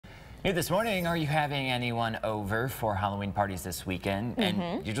Hey, this morning, are you having anyone over for Halloween parties this weekend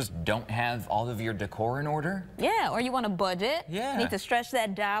and you just don't have all of your decor in order? Yeah, or you want a budget? Yeah. Need to stretch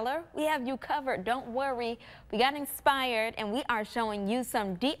that dollar? We have you covered. Don't worry. We got inspired and we are showing you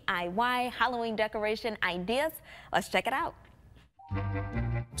some DIY Halloween decoration ideas. Let's check it out.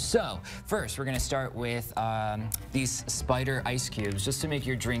 So, first we're going to start with these spider ice cubes just to make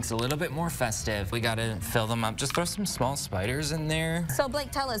your drinks a little bit more festive. We got to fill them up. Just throw some small spiders in there. So, Blake,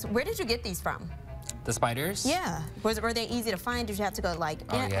 tell us, where did you get these from? The spiders? Yeah. Were they easy to find? Did you have to go like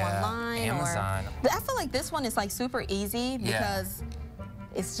online? Amazon. I feel like this one is like super easy because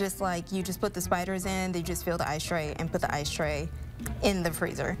it's just like you just put the spiders in, they just fill the ice tray and put the ice tray in the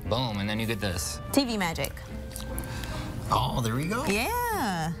freezer. Boom, and then you get this. TV magic. Oh, there we go.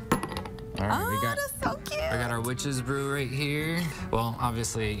 Yeah. All right, That's so cute. We got our witch's brew right here. Well,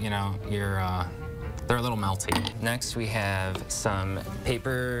 obviously, you know, they're a little melty. Next, we have some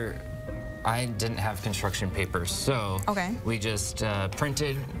paper. I didn't have construction paper, so we just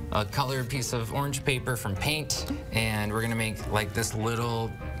printed a colored piece of orange paper from paint, and we're gonna make like this little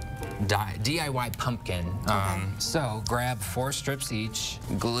DIY pumpkin. So grab 4 strips each,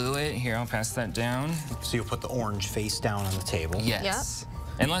 glue it. Here, I'll pass that down. So you'll put the orange face down on the table? Yes.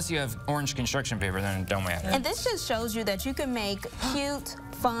 Unless you have orange construction paper, then it don't matter. And this just shows you that you can make cute,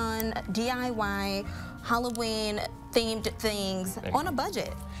 fun, DIY, Halloween-themed things on a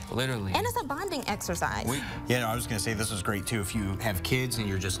budget. Literally. And it's a bonding exercise. Yeah, no, I was going to say this is great too. If you have kids and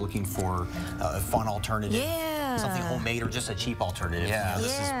you're just looking for a fun alternative, something homemade or just a cheap alternative. Yeah.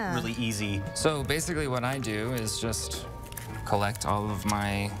 This is really easy. So basically what I do is just collect all of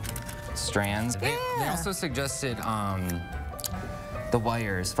my strands. They also suggested the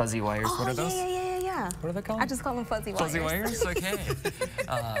wires, fuzzy wires. What are those? Yeah. What are they called? I just call them fuzzy wires. Fuzzy wires? Okay.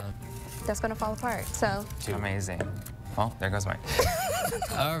 That's going to fall apart, so. Amazing. Oh, there goes mine.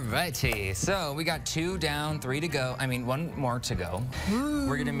 Alrighty, so we got 2 down, 3 to go. I mean, 1 more to go.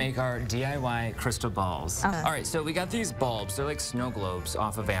 We're gonna make our DIY crystal balls. All right, so we got these bulbs. They're like snow globes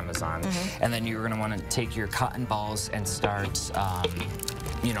off of Amazon. And then you're gonna wanna take your cotton balls and start,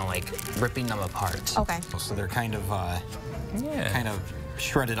 you know, like ripping them apart. Okay. So they're kind of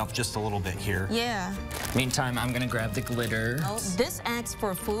shredded up just a little bit here. Yeah. Meantime, I'm gonna grab the glitter. Oh, this asks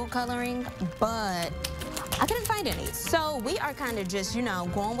for food coloring, but I couldn't find any. So we are kind of just, you know,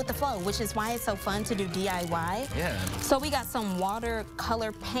 going with the flow, which is why it's so fun to do DIY. Yeah. So we got some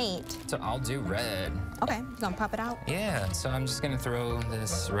watercolor paint. So I'll do red. Okay, you gonna pop it out? Yeah, so I'm just gonna throw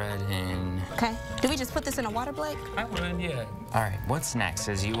this red in. Okay. Do we just put this in a water, Blake? I would, yeah. All right, what's next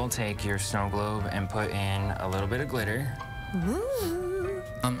is you will take your snow globe and put in a little bit of glitter. Ooh.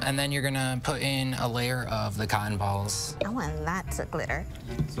 And then you're gonna put in a layer of the cotton balls. I want lots of glitter.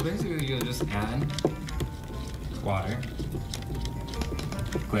 So basically you'll just add water,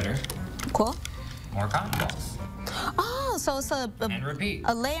 glitter, Cool. more cotton balls. Oh, so it's And repeat.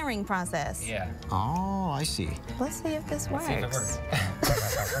 a layering process. Yeah. Oh, I see. Let's see if this works. See if it works.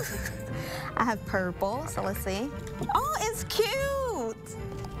 I have purple, so let's see. Oh, it's cute.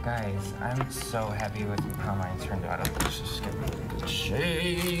 Guys, I'm so happy with how mine turned out. Let's just give it a good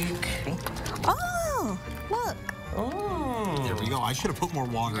shake. Oh, look. Oh. There we go. I should have put more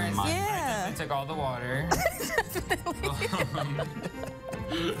water in mine. Yeah. I took all the water.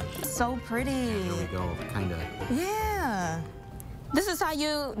 So pretty. There we go. Kind of. Yeah. This is how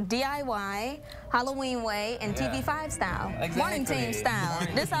you DIY Halloween way and TV5 style. Exactly. Morning team style.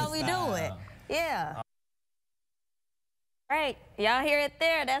 Morning This how team we style. do it. Yeah. All right. Y'all hear it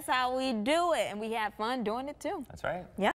there. That's how we do it. And we have fun doing it too. That's right. Yeah.